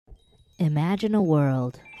Imagine a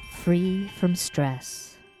world free from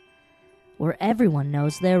stress, where everyone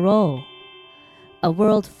knows their role. A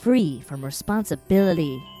world free from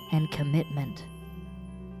responsibility and commitment.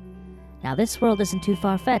 Now, this world isn't too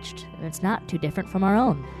far-fetched, and it's not too different from our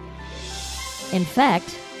own. In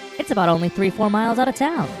fact, it's about only 3-4 miles out of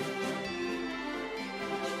town.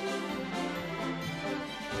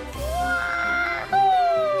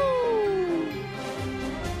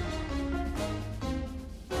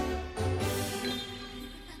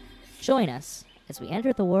 Join us as we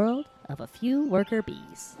enter the world of a few worker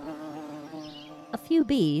bees. A few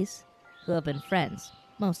bees who have been friends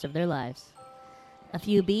most of their lives. A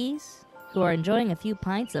few bees who are enjoying a few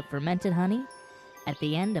pints of fermented honey at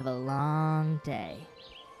the end of a long day.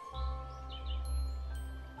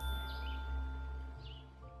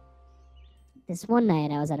 This one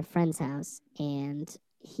night I was at a friend's house and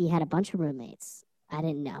he had a bunch of roommates. I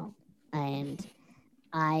didn't know. And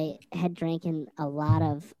I had drinking a lot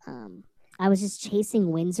of, I was just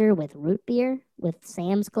chasing Windsor with root beer, with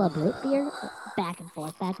Sam's Club root beer, back and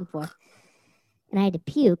forth, back and forth. And I had to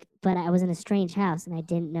puke, but I was in a strange house and I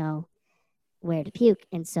didn't know where to puke.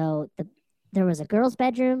 And so there was a girl's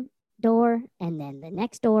bedroom door, and then the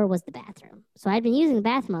next door was the bathroom. So I'd been using the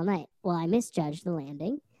bathroom all night. Well, I misjudged the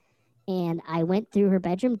landing, and I went through her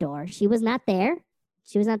bedroom door. She was not there.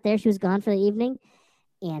 She was gone for the evening.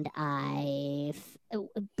 And I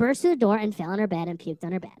burst through the door and fell on her bed and puked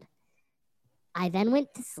on her bed. I then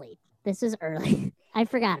went to sleep. This was early. I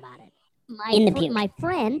forgot about it. My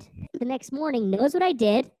friend the next morning knows what I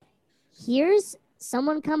did, hears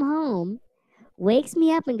someone come home, wakes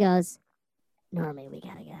me up and goes, "Normie, we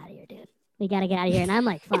gotta get out of here, dude. We gotta get out of here." And I'm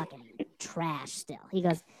like, fucking trash still. He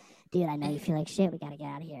goes, "Dude, I know you feel like shit. We gotta get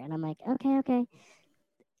out of here." And I'm like, okay.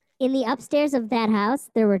 In the upstairs of that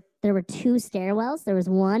house, there were two stairwells. There was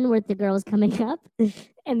one where the girl was coming up,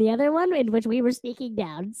 and the other one in which we were sneaking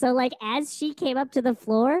down. So, like, as she came up to the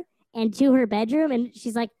floor and to her bedroom, and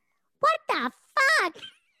she's like, "What the fuck?"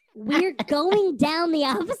 We're going down the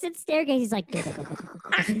opposite staircase. He's like, "Go."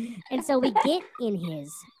 And so we get in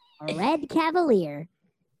his red Cavalier.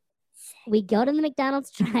 We go to the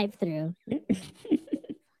McDonald's drive-thru.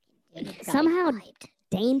 Somehow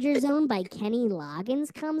Danger Zone by Kenny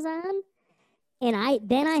Loggins comes on, and I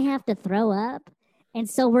have to throw up. And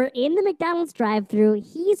so we're in the McDonald's drive-thru.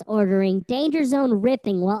 He's ordering Danger Zone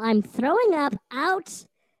ripping while I'm throwing up out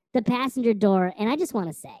the passenger door. And I just want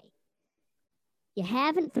to say, you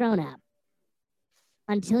haven't thrown up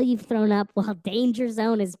until you've thrown up while Danger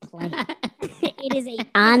Zone is playing. It is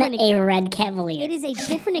on a red Cavalier. It is a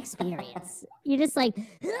different experience. You're just like,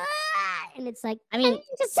 "Ah!" And it's like, I mean,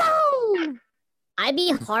 Danger Zone. I'd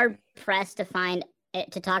be hard pressed to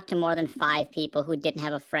talk to more than 5 people who didn't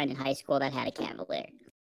have a friend in high school that had a Cavalier.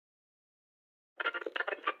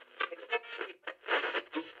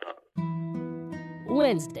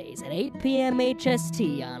 Wednesdays at 8 p.m.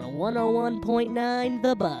 HST on 101.9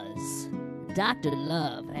 The Buzz. Dr.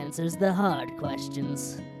 Love answers the hard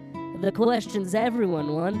questions. The questions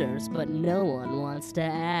everyone wonders, but no one wants to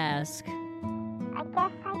ask. I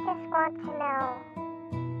guess I just want to know,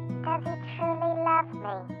 does he truly love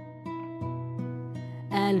me?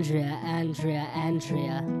 Andrea,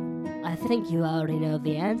 I think you already know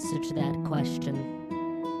the answer to that question.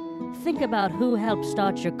 Think about who helped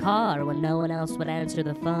start your car when no one else would answer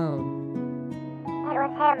the phone. It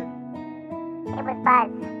was him. It was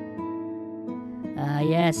Buzz.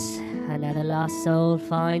 Yes, another lost soul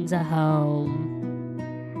finds a home.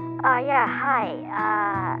 Yeah, hi.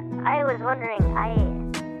 I was wondering, I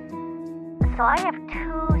have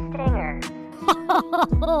 2 stingers.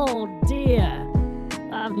 Oh dear,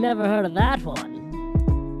 I've never heard of that one.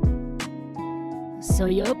 So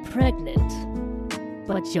you're pregnant,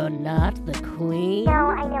 but you're not the queen? No,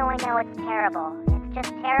 I know, it's terrible. It's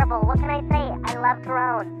just terrible. What can I say? I love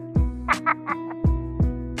drones.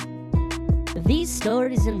 These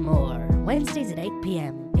stories and more, Wednesdays at 8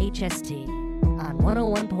 p.m. HST on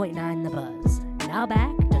 101.9 The Buzz. Now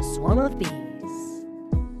back to Swarm of Bees.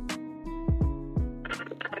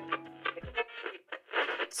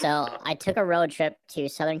 So I took a road trip to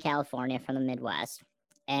Southern California from the Midwest,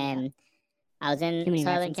 and I was in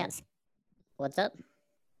Southern California. What's up?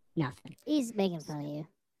 Nothing. He's making fun of you.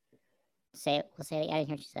 Say it. I didn't hear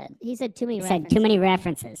what you said. He said too many He references. said too many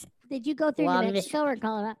references. Did you go through New Mexico or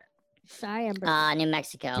Colorado? Sorry, I'm New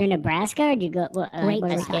Mexico. Through Nebraska, or did you go? I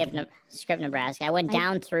skipped Nebraska. I went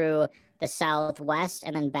down through the Southwest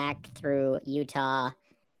and then back through Utah,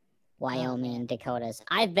 Wyoming, Dakotas.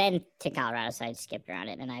 I've been to Colorado, so I skipped around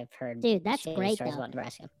it, and I've heard that's great stories though. About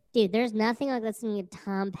Nebraska. Dude, there's nothing like listening to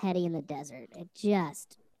Tom Petty in the desert. It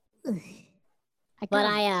just.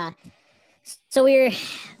 So we're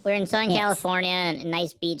in Southern Yes. California, a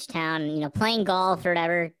nice beach town, you know, playing golf or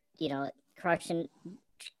whatever, you know, crushing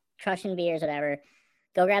beers, whatever.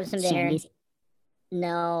 Go grab some dinner. Shandies.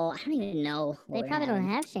 No, I don't even know. They probably don't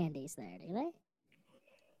have shandies there, do they?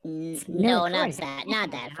 No, really not cool.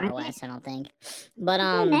 that far Aren't they? west, I don't think. But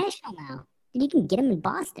They're national now. You can get them in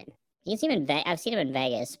Boston. you can see him I've seen him in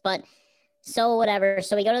Vegas, but so whatever.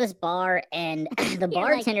 So we go to this bar, and the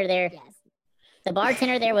bartender there, Yes. the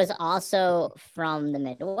bartender there was also from the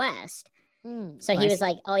Midwest. So he was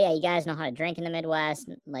like, "Oh yeah, you guys know how to drink in the Midwest.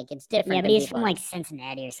 Like it's different." Yeah, but than he's people from are." like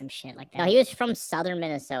Cincinnati or some shit like that. No, he was from southern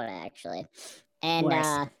Minnesota actually, and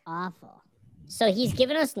Worse. Awful. so he's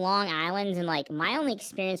given us Long Island's, and like my only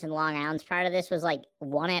experience in Long Island's prior to this was like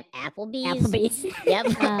one at Applebee's.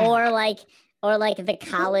 Yep. or like the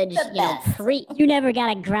college, The you know, best. You never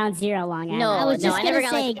got a Ground Zero Long Island. No, I was no, just I gonna never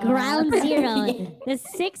got, say like- Ground Zero, the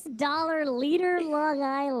 $6 liter Long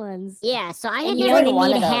Islands. Yeah, so I had And you never, like only one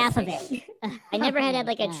need of those. half of it. I never Oh had my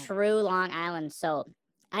like a God. true Long Island, so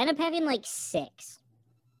I ended up having like 6.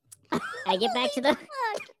 I get back to the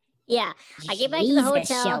yeah, I get back to the Jesus,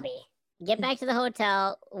 hotel. Shelby. Get back to the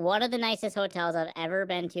hotel. One of the nicest hotels I've ever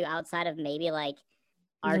been to, outside of maybe like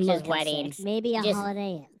Arch's Motel wedding. 6. Maybe a Just-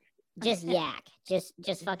 Holiday Inn. Just yak,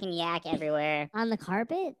 just fucking yak everywhere. On the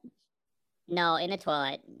carpet? No, in a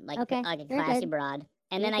toilet, like Okay, like a you're classy good. broad.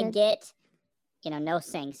 And You're then I good. get, you know, no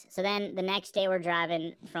sinks. So then the next day we're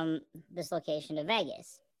driving from this location to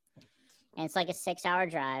Vegas, and it's like a 6-hour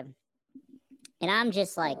drive. And I'm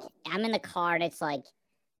just like, I'm in the car, and it's like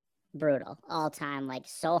brutal all time, like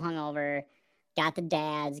so hungover. Got the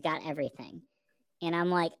dads, got everything, and I'm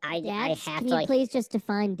like, I Dads? have Can to you like please just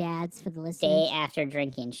define dads for the listeners? day after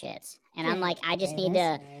drinking shits, and I'm like, I just need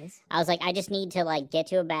to. I was like, I just need to like get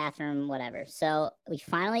to a bathroom, whatever. So we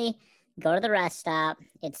finally go to the rest stop.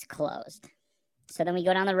 It's closed. So then we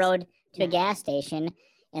go down the road to a gas station,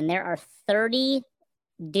 and there are 30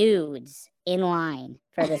 dudes in line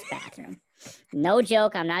for this bathroom. No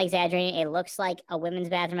joke. I'm not exaggerating. It looks like a women's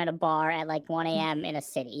bathroom at a bar at like 1 a.m. in a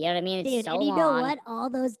city. You know what I mean? It's Dude, so and you long. know what? All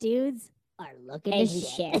those dudes are looking to Taking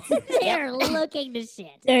shit. shit. They're looking to shit.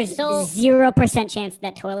 There's So- 0% chance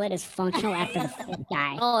that toilet is functional after the 5th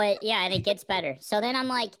guy. Oh, yeah, and it gets better. So then I'm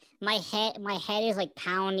like, my head is like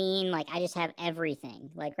pounding. Like I just have everything.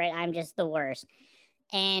 Like, right, I'm just the worst.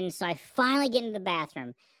 And so I finally get into the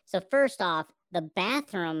bathroom. So first off, the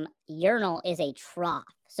bathroom urinal is a trough.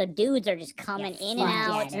 So dudes are just coming in and Fuck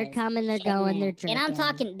yeah, out. they're coming, they're going, they're drinking. And I'm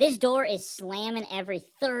talking, this door is slamming every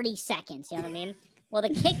 30 seconds. You know what I mean? Well, the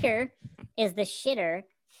kicker is the shitter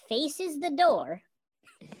faces the door,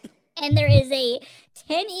 and there is a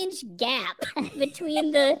 10-inch gap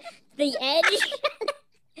between the edge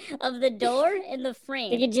of the door and the You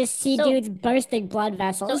frame. could just see So- dudes bursting blood So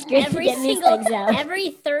vessels. every getting these single, things out. every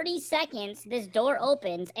 30 seconds, this door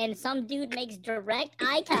opens, and some dude makes direct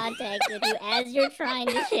eye contact with you as you're trying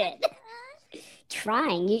to shit.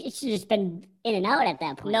 Trying. You should have just been in and out at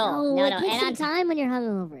that point. No. It takes And some on time when you're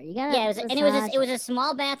hungover. You gotta. Yeah, massage it was a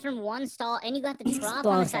small bathroom, one stall, and you got the trough on the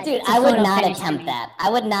Bullshit. side. Dude, It's a I would photo not finish attempt for me. that. I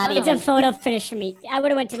would not It's even. a photo finish for me. I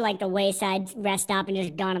would have went to like the wayside rest stop and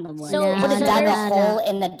just gone in the woods. So- Would have so dug a there's- hole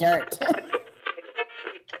in the dirt.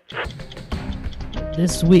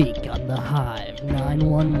 This week on the Hive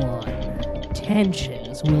 911,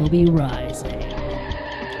 tensions will be rising.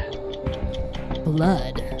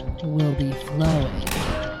 Blood will be flowing.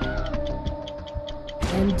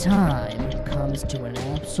 And time comes to an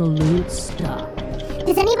absolute stop.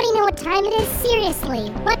 Does anybody know what time it is? Seriously,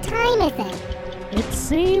 what time is it? It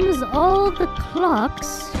seems all the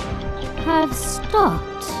clocks have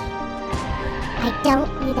stopped. I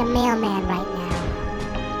don't need a mailman right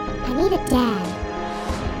now. I need a dad.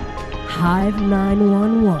 Hive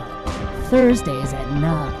 911, Thursdays at 9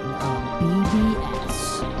 on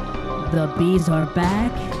BBS. The bees are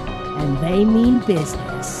back, and they mean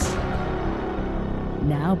business.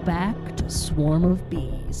 Now back to Swarm of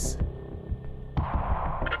Bees.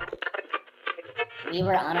 We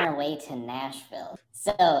were on our way to Nashville.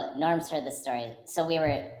 So Norm's heard the story. So we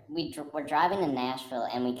were driving to Nashville,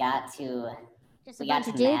 and we got to Just a We got bunch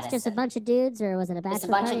of to dudes. Just a Madison. bunch of dudes, or was it a bachelor just a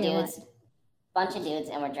bunch of party or what? dudes,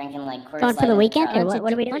 and we're drinking like Coors Going for Light the in weekend, truck. or Bunch what? of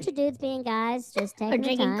What are we bunch doing? of dudes being guys, just We're taking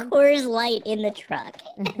their drinking time. Coors Light in the truck.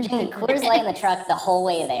 Drinking Coors Light in the truck the whole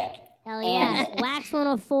way there. Hell yeah. And- Wax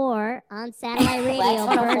 104 on satellite radio. Wax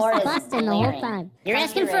 104 burst is busting the whole blaring. time. You're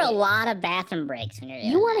asking for a radio. lot of bathroom breaks when you're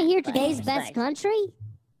doing You want to that. hear But today's respect. best country?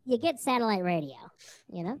 You get satellite radio.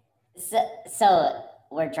 You know? So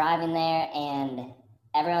we're driving there, and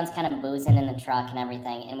everyone's kind of boozing in the truck and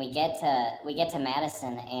everything. And we get to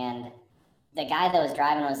Madison, and the guy that was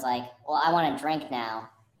driving was like, "Well, I want to drink now."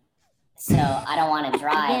 so I don't want to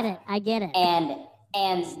drive. I get it.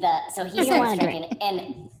 So he starts drinking,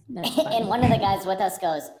 and one of the guys with us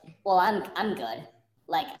goes, well, I'm good.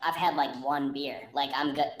 Like, I've had like one beer. Like,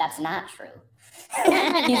 I'm good. That's not true. I've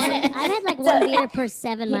had like one beer per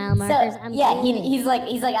 7 mile markers. He's like,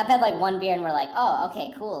 I've had like one beer, and we're like, oh,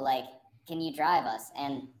 okay, cool. Like, can you drive us?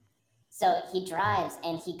 And so he drives,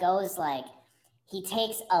 and he goes like, he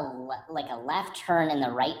takes a left turn in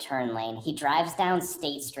the right turn lane. He drives down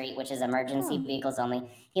State Street, which is emergency vehicles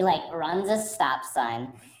only. He like runs a stop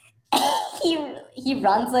sign. he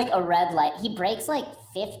runs like a red light. He breaks like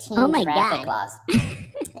 15 traffic laws.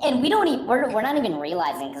 And we're not even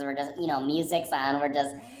realizing, because we're just, music's on. We're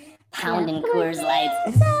just pounding Coors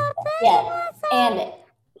Lights. Yeah. And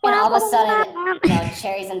all of a sudden,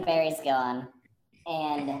 cherries and berries go on.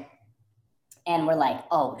 And we're like,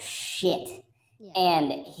 oh shit. Yeah.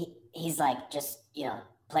 And he's like, just,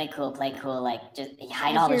 play cool, like, just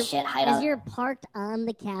hide all the shit, hide all. As you're parked on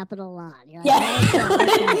the Capitol lawn. You're like, yeah.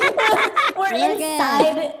 We're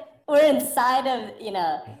inside of, we're inside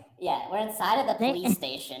of the police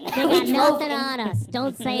station. They got nothing on us.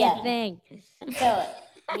 Don't say a thing. So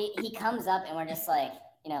he comes up, and we're just like,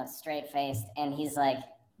 straight-faced, and he's like,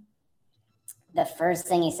 the first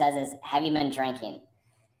thing he says is, have you been drinking?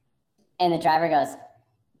 And the driver goes,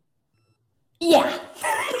 yeah.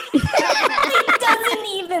 He doesn't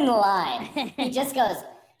even lie. He just goes,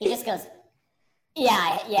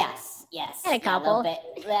 yeah, yes. And a couple.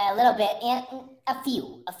 A little bit, and a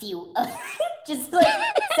few. Just like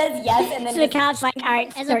says yes, and then So the cop's like, all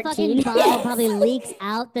right, as a 13. fucking bottle probably leaks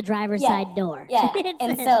out the driver's side door. Yeah,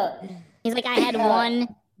 and so he's like, I had 12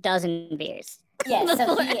 beers. Yeah,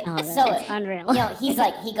 so It's unreal. He's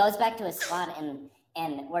like, he goes back to his spot,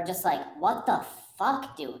 and we're just like, what the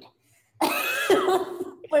fuck, dude?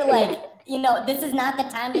 We're like, this is not the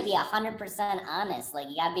time to be 100% honest. Like,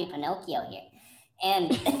 you gotta be Pinocchio here.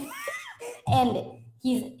 And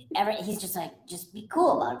he's just like, just be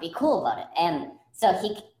cool about it. And so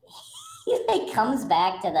he like comes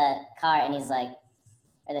back to the car, and he's like,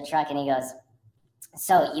 or the truck, and he goes,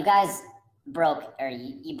 so you guys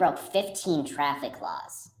you broke 15 traffic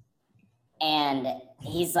laws. And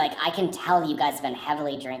he's like, I can tell you guys have been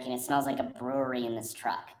heavily drinking. It smells like a brewery in this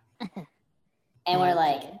truck. And we're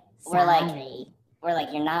like,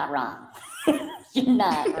 you're not wrong. You're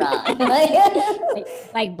not wrong.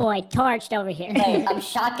 Like, boy, torched over here. Like, I'm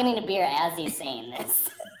shotgunning a beer as he's saying this.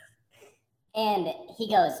 And he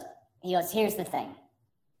goes, here's the thing.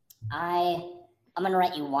 I'm gonna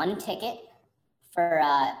write you one ticket for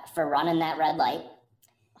running that red light.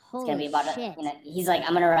 Holy it's gonna be about shit. He's like,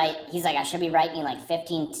 I should be writing you like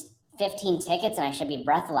 15 tickets, and I should be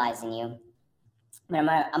breathalyzing you. But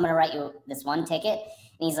I'm gonna write you this one ticket.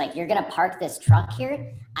 And he's like, you're gonna park this truck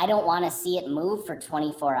here. I don't want to see it move for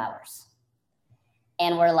 24 hours.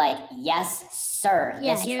 And we're like, yes, sir.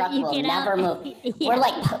 Yeah, this truck will never move. Yeah.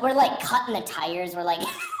 We're like cutting the tires. We're like,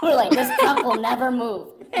 this truck will never move.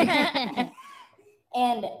 And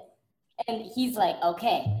he's like,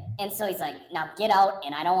 okay. And so he's like, now get out,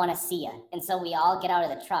 and I don't want to see you. And so we all get out of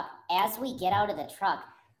the truck. As we get out of the truck,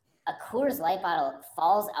 a Coors Light bottle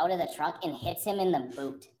falls out of the truck and hits him in the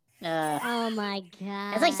boot. Oh my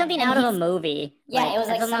god. It's like something out of a movie. Yeah, it was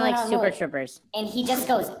like something something like out of a Super movie. Troopers. And he just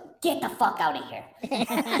goes, get the fuck out of here.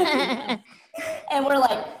 And we're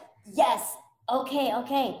like, yes, okay.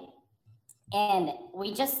 And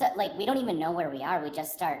we just we don't even know where we are. We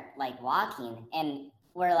just start like walking, and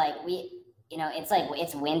we're like,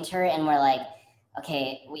 it's winter, and we're like,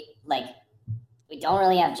 okay, we don't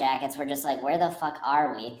really have jackets. We're just like, where the fuck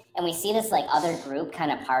are we? And we see this like other group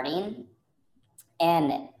kind of partying,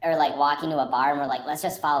 or like walking to a bar, and we're like, let's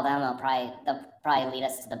just follow them. They'll probably lead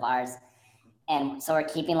us to the bars. And so we're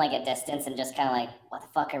keeping like a distance and just kind of like, what the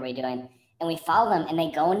fuck are we doing? And we follow them, and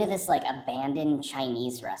they go into this like abandoned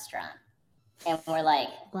Chinese restaurant. And we're like,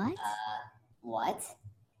 what?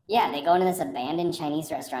 Yeah, they go into this abandoned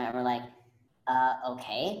Chinese restaurant, and we're like,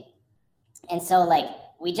 okay. And so like,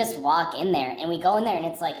 we just walk in there, and we go in there, and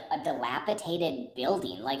it's like a dilapidated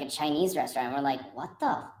building, like a Chinese restaurant. And we're like, what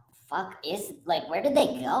the fuck is, like, where did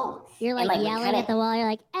they go? You're like, yelling at the wall. You're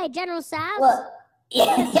like, hey, General Tso's. Well,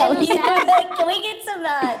 yeah, can we get some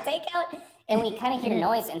takeout? And we kind of hear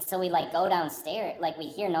noise, and so we like go downstairs. Like, we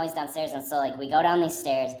hear noise downstairs, and so like we go down these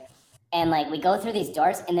stairs, and like we go through these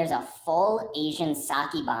doors, and there's a full Asian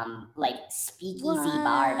sake bomb like speakeasy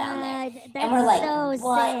bar down there. That's And we're like, so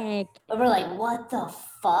what? sick. And we're like, what the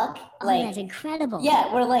fuck? Oh, Like, that's incredible.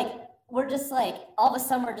 yeah, we're just like, all of a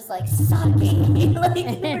sudden we're just like, sake. Like,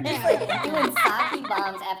 we're just like doing sake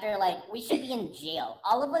bombs after, like, we should be in jail.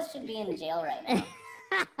 All of us should be in jail right now.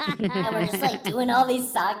 And we're just like doing all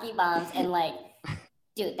these sake bombs and like,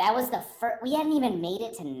 dude, that was the first. We hadn't even made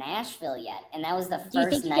it to Nashville yet, and that was the Do you first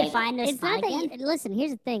think you night. could find this It's not spot that again? you, listen,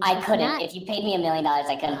 here's the thing. I It's couldn't. not- If you paid me $1 million,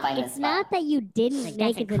 I couldn't find this It's spot. not that you didn't Like, make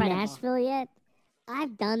that's it to incredible. Nashville yet.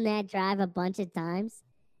 I've done that drive a bunch of times.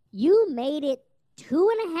 You made it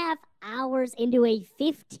 2.5 hours into a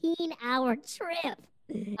 15-hour trip.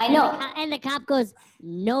 I know. And the cop goes,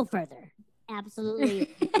 no further. Absolutely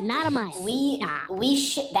not a mile.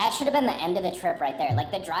 That should have been the end of the trip right there.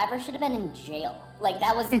 Like the driver should have been in jail. Like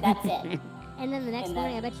that's it. And then the next And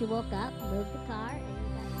morning, that- I bet you woke up, moved the car, and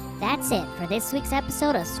you got... That's it for this week's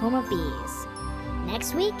episode of Swarm of Bees.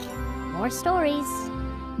 Next week, more stories.